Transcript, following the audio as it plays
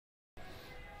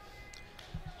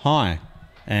Hi,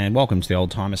 and welcome to the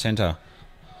Oldtimer Centre.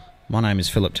 My name is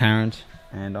Philip Tarrant,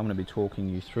 and I'm going to be talking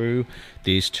you through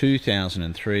this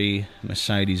 2003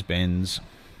 Mercedes-Benz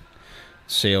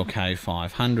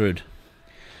CLK500.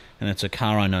 And it's a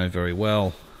car I know very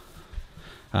well,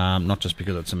 not just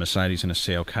because it's a Mercedes and a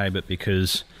CLK, but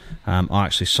because I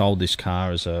actually sold this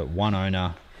car as a one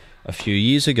owner a few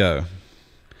years ago.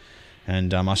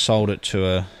 And I sold it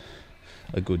to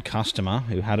a good customer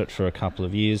who had it for a couple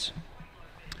of years.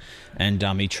 And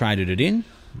he traded it in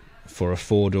for a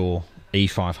four-door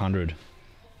E500.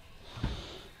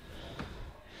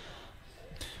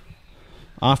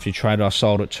 After he traded, I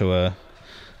sold it to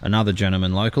another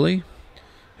gentleman locally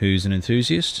who's an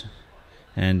enthusiast,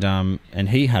 and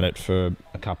he had it for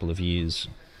a couple of years.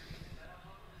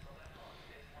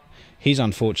 He's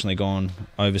unfortunately gone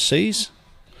overseas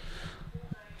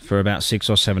for about 6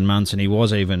 or 7 months, and he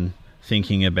was even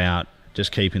thinking about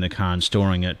just keeping the car and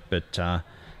storing it, but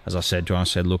as I said to him, I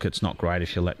said, look, it's not great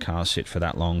if you let cars sit for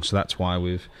that long, so that's why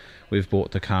we've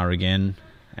bought the car again,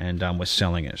 and we're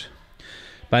selling it.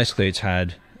 Basically, it's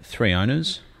had 3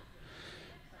 owners,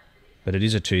 but it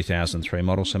is a 2003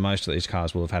 model, so most of these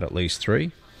cars will have had at least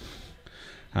 3.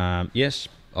 Yes,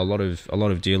 a lot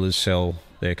of dealers sell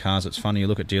their cars. It's funny, you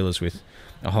look at dealers with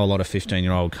a whole lot of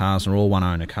 15-year-old cars, and they're all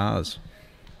one-owner cars.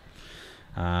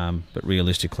 But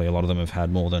realistically, a lot of them have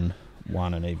had more than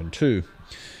 1 and even 2.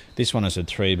 This one has had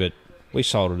 3, but we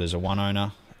sold it as a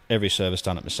one-owner. Every service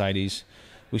done at Mercedes.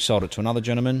 We sold it to another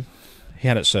gentleman. He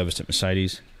had it serviced at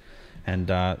Mercedes, and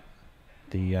the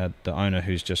owner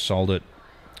who's just sold it,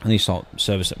 and he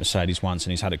serviced at Mercedes once,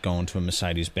 and he's had it gone to a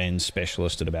Mercedes-Benz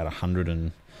specialist at about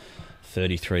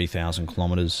 133,000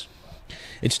 kilometres.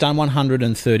 It's done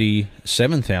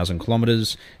 137,000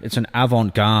 kilometres. It's an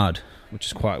Avantgarde, which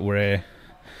is quite rare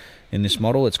in this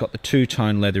model. It's got the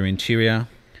 2-tone leather interior,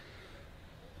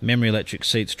 memory electric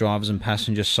seats, drivers and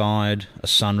passenger side, a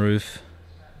sunroof,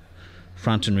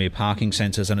 front and rear parking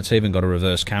sensors, and it's even got a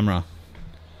reverse camera.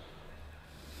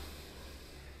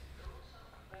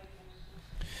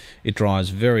 It drives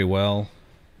very well.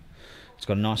 It's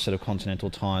got a nice set of Continental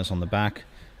tyres on the back.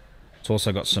 It's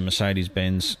also got some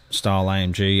Mercedes-Benz style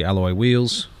AMG alloy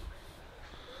wheels,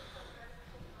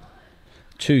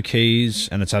 2 keys,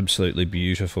 and it's absolutely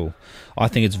beautiful. I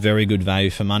think it's very good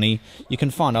value for money. You can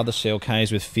find other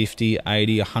CLKs with 50,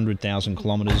 80, 100,000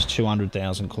 kilometres,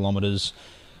 200,000 kilometres.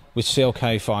 With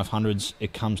CLK500s,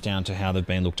 it comes down to how they've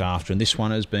been looked after, and this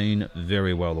one has been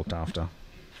very well looked after.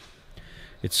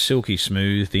 It's silky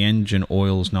smooth, the engine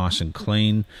oil's nice and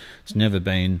clean. It's never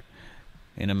been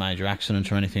in a major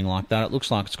accident or anything like that. It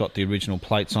looks like it's got the original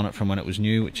plates on it from when it was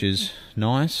new, which is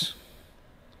nice.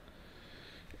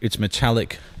 It's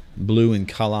metallic blue in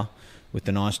colour with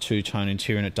the nice 2-tone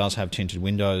interior, and it does have tinted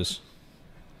windows.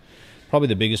 Probably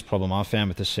the biggest problem I've found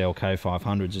with the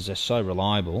CLK500s is they're so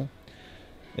reliable.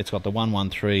 It's got the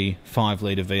 113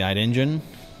 5-litre V8 engine,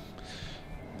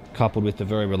 coupled with the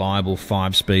very reliable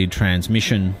 5-speed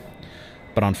transmission.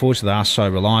 But unfortunately they are so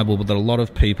reliable that a lot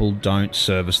of people don't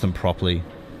service them properly.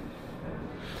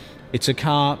 It's a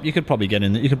car, you could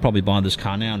probably buy this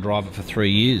car now and drive it for 3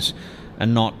 years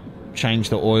and not change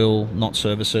the oil, not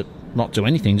service it, not do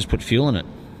anything, just put fuel in it.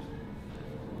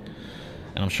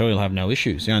 And I'm sure you'll have no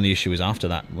issues. The only issue is after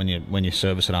that, when you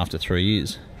service it after 3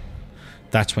 years.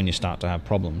 That's when you start to have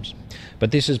problems.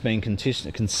 But this has been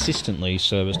consistently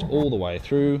serviced all the way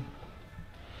through.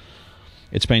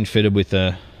 It's been fitted with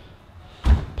the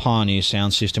Pioneer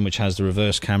sound system, which has the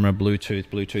reverse camera,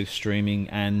 Bluetooth streaming,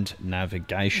 and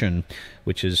navigation,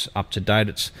 which is up to date.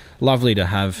 It's lovely to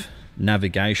have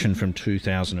navigation from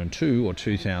 2002 or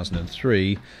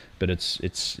 2003, but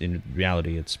it's in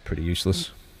reality it's pretty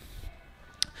useless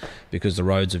because the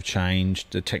roads have changed,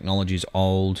 the technology's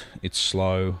old, it's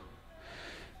slow,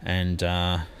 and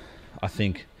I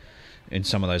think in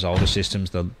some of those older systems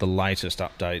the latest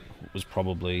update was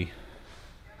probably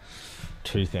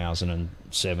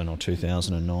 2007 or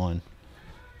 2009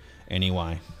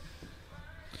 anyway.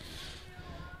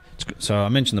 So I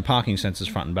mentioned the parking sensors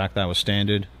front and back, they were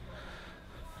standard.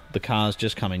 The car's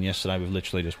just come in yesterday. We've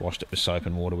literally just washed it with soap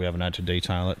and water. We haven't had to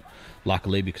detail it,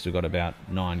 luckily, because we've got about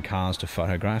 9 cars to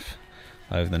photograph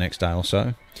over the next day or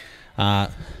so.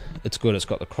 It's good. It's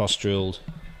got the cross-drilled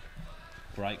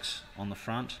brakes on the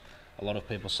front. A lot of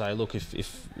people say, look,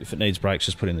 if it needs brakes,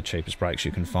 just put in the cheapest brakes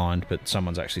you can find, but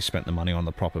someone's actually spent the money on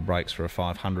the proper brakes for a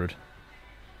 500.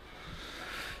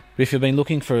 But if you've been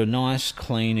looking for a nice,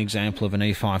 clean example of an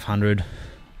E500,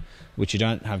 which you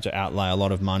don't have to outlay a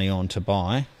lot of money on to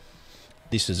buy,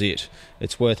 this is it.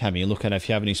 It's worth having a look at. If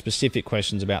you have any specific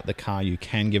questions about the car, you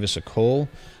can give us a call.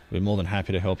 We're more than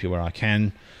happy to help you where I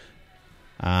can.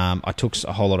 I took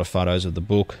a whole lot of photos of the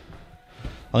book.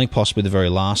 I think possibly the very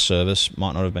last service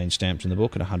might not have been stamped in the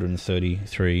book at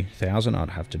 133,000. I'd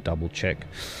have to double check.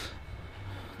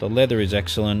 The leather is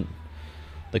excellent.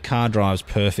 The car drives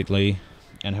perfectly,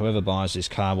 and whoever buys this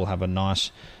car will have a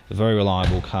nice, very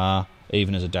reliable car,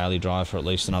 even as a daily drive for at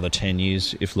least another 10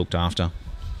 years if looked after.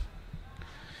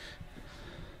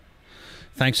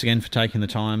 Thanks again for taking the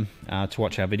time to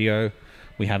watch our video.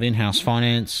 We have in-house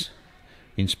finance.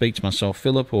 You can speak to myself,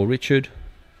 Philip, or Richard,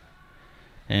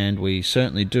 and we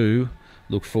certainly do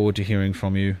look forward to hearing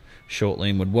from you shortly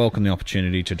and would welcome the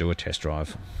opportunity to do a test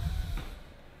drive.